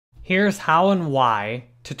Here's how and why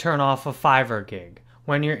to turn off a Fiverr gig.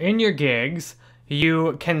 When you're in your gigs,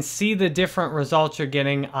 you can see the different results you're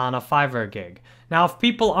getting on a Fiverr gig. Now, if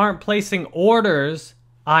people aren't placing orders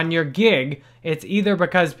on your gig, it's either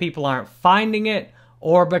because people aren't finding it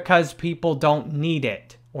or because people don't need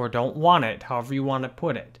it or don't want it, however you want to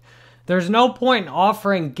put it. There's no point in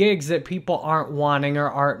offering gigs that people aren't wanting or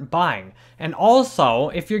aren't buying. And also,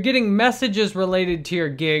 if you're getting messages related to your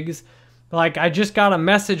gigs, like I just got a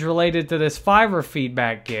message related to this Fiverr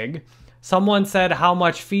feedback gig. Someone said, how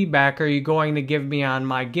much feedback are you going to give me on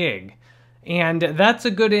my gig? And that's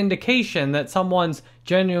a good indication that someone's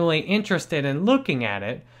genuinely interested in looking at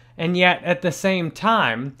it. And yet, at the same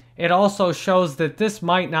time, it also shows that this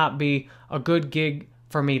might not be a good gig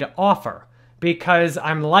for me to offer, because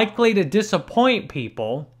I'm likely to disappoint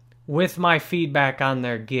people with my feedback on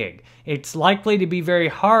their gig. It's likely to be very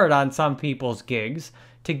hard on some people's gigs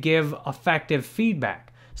to give effective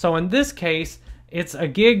feedback. So in this case, it's a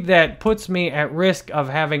gig that puts me at risk of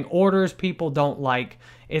having orders people don't like.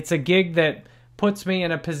 It's a gig that puts me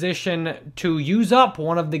in a position to use up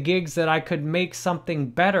one of the gigs that I could make something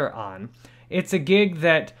better on. It's a gig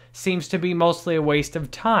that seems to be mostly a waste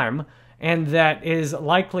of time and that is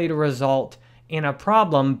likely to result in a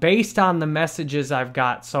problem based on the messages I've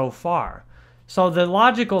got so far. So the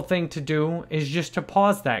logical thing to do is just to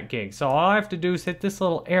pause that gig. So all I have to do is hit this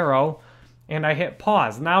little arrow and I hit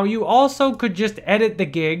pause. Now you also could just edit the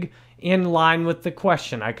gig in line with the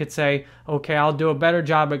question. I could say, okay, I'll do a better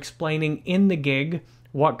job explaining in the gig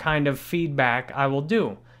what kind of feedback I will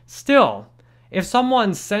do. Still, if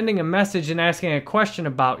someone's sending a message and asking a question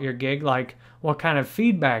about your gig, like what kind of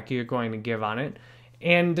feedback you're going to give on it,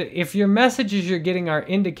 and if your messages you're getting are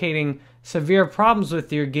indicating severe problems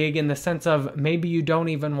with your gig in the sense of maybe you don't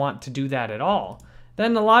even want to do that at all,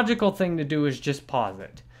 then the logical thing to do is just pause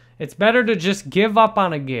it. It's better to just give up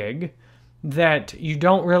on a gig that you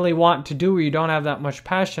don't really want to do or you don't have that much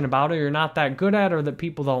passion about or you're not that good at or that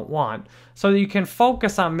people don't want, so that you can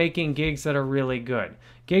focus on making gigs that are really good.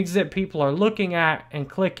 Gigs that people are looking at and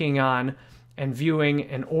clicking on and viewing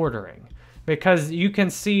and ordering. Because you can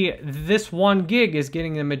see this one gig is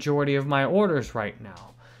getting the majority of my orders right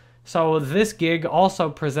now. So this gig also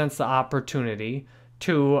presents the opportunity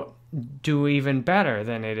to do even better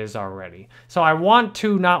than it is already. So I want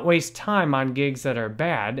to not waste time on gigs that are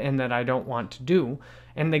bad and that I don't want to do.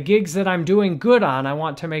 And the gigs that I'm doing good on, I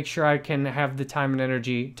want to make sure I can have the time and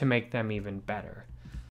energy to make them even better.